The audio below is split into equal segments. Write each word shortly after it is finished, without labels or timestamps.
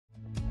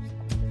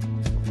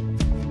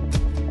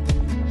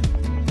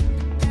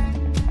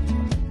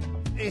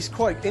it's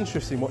quite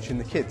interesting watching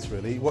the kids,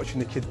 really, watching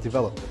the kids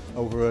develop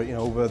over,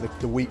 over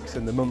the weeks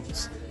and the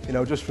months.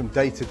 Just from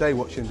day to day,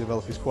 watching them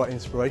develop is quite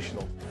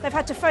inspirational. They've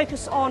had to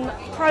focus on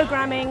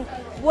programming,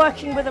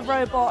 working with a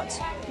robot,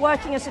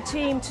 working as a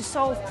team to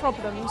solve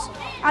problems,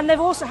 and they've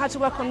also had to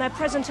work on their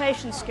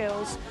presentation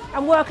skills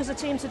and work as a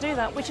team to do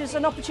that, which is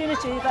an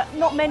opportunity that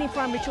not many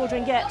primary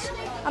children get.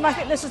 And I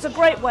think this is a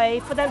great way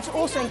for them to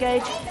also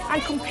engage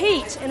and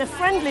compete in a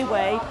friendly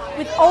way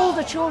with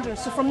older children,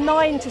 so from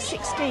 9 to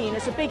 16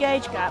 is a big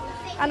age gap,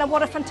 and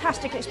what a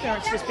fantastic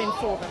experience it has been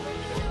for them.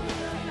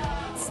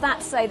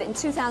 Stats say that in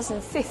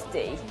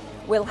 2050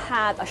 we'll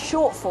have a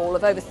shortfall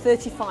of over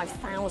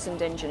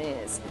 35,000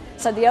 engineers.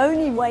 So the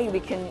only way we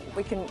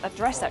can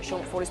address that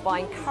shortfall is by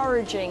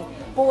encouraging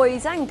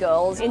boys and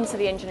girls into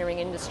the engineering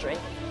industry.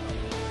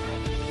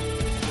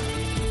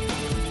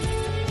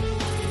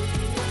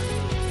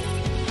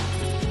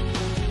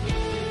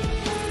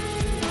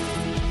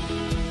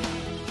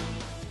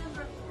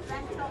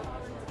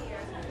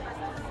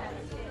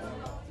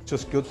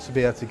 Just good to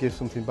be able to give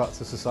something back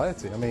to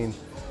society. I mean,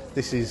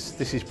 this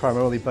is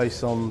primarily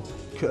based on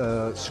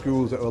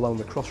schools that are along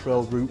the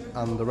Crossrail route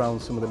and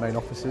around some of the main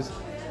offices,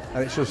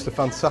 and it's just a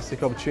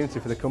fantastic opportunity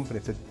for the company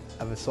to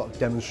have a sort of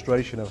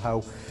demonstration of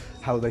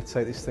how they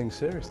take this thing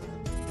seriously.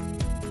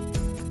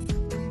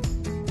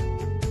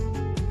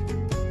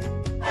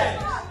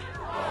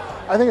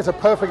 I think it's a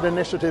perfect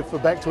initiative for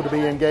Bechtel to be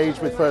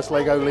engaged with First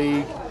Lego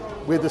League,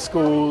 with the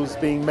schools,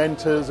 being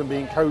mentors and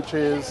being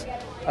coaches.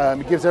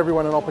 It gives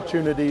everyone an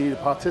opportunity to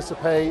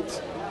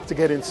participate, to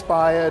get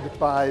inspired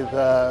by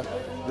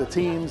the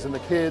teams and the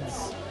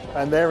kids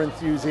and their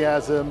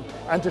enthusiasm,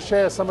 and to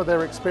share some of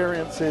their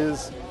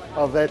experiences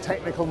of their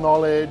technical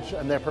knowledge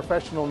and their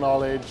professional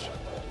knowledge,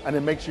 and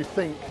it makes you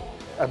think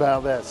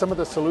about that. Some of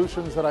the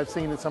solutions that I've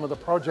seen in some of the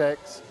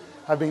projects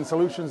have been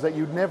solutions that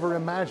you'd never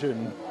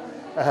imagine,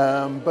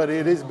 but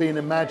it is being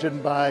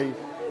imagined by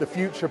the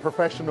future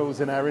professionals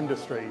in our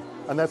industry,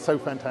 and that's so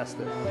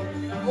fantastic.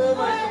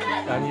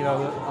 And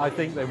I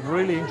think they've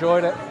really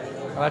enjoyed it,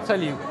 and I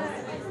tell you,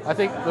 I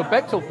think the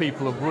Bechtel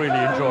people have really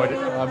enjoyed it.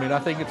 I mean, I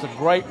think it's a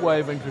great way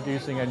of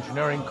introducing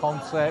engineering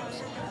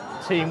concepts,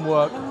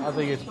 teamwork. I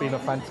think it's been a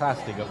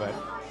fantastic event.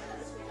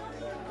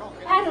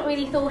 I hadn't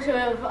really thought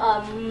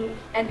of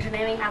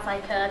engineering as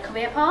like a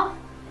career path,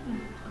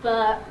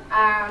 but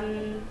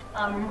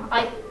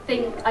I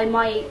think I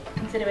might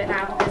consider it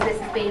now because this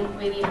has been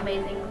really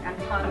amazing and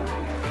fun.